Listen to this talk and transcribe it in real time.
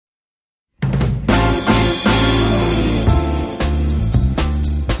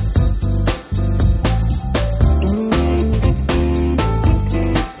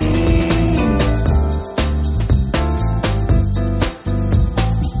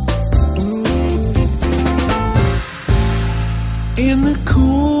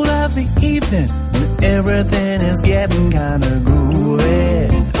evening when everything is getting kinda groovy,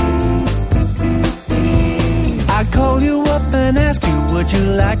 I call you up and ask you, would you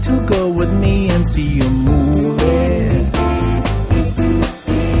like to go with me and see a movie?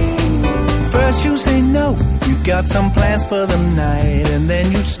 First you say no, you got some plans for the night, and then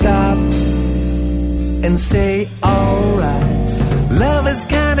you stop and say alright. Love is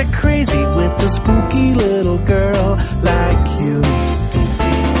kinda crazy with a spooky little girl like you.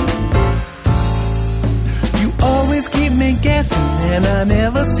 You always keep me guessing, and I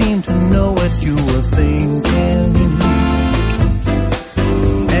never seem to know what you were thinking.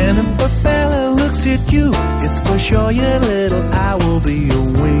 And if a fella looks at you, it's for sure your little eye will be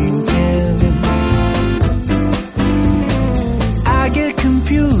a-winking. I get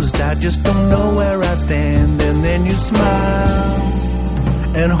confused, I just don't know where I stand, and then you smile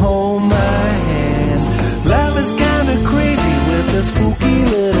and hold my hand. Love is kinda crazy with a spooky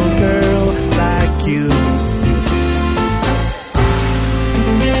little girl like you.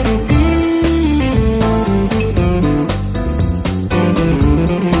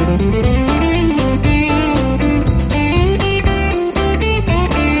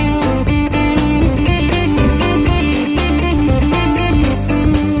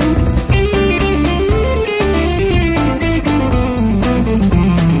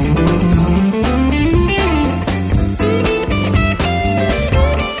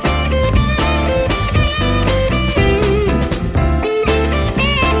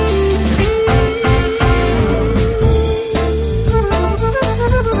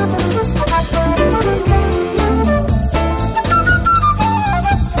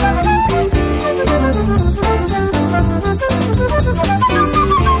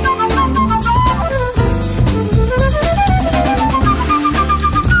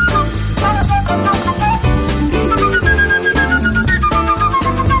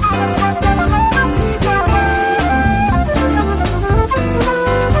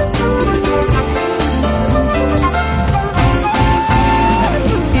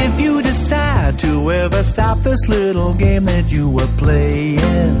 This little game that you were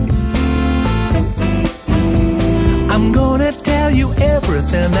playing, I'm gonna tell you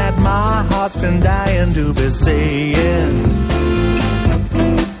everything that my heart's been dying to be saying.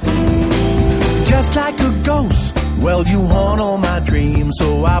 Just like a ghost, well, you haunt all my dreams, so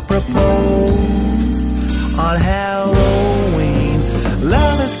I propose on Halloween.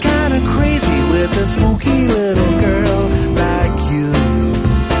 Love is kinda crazy with a spooky little girl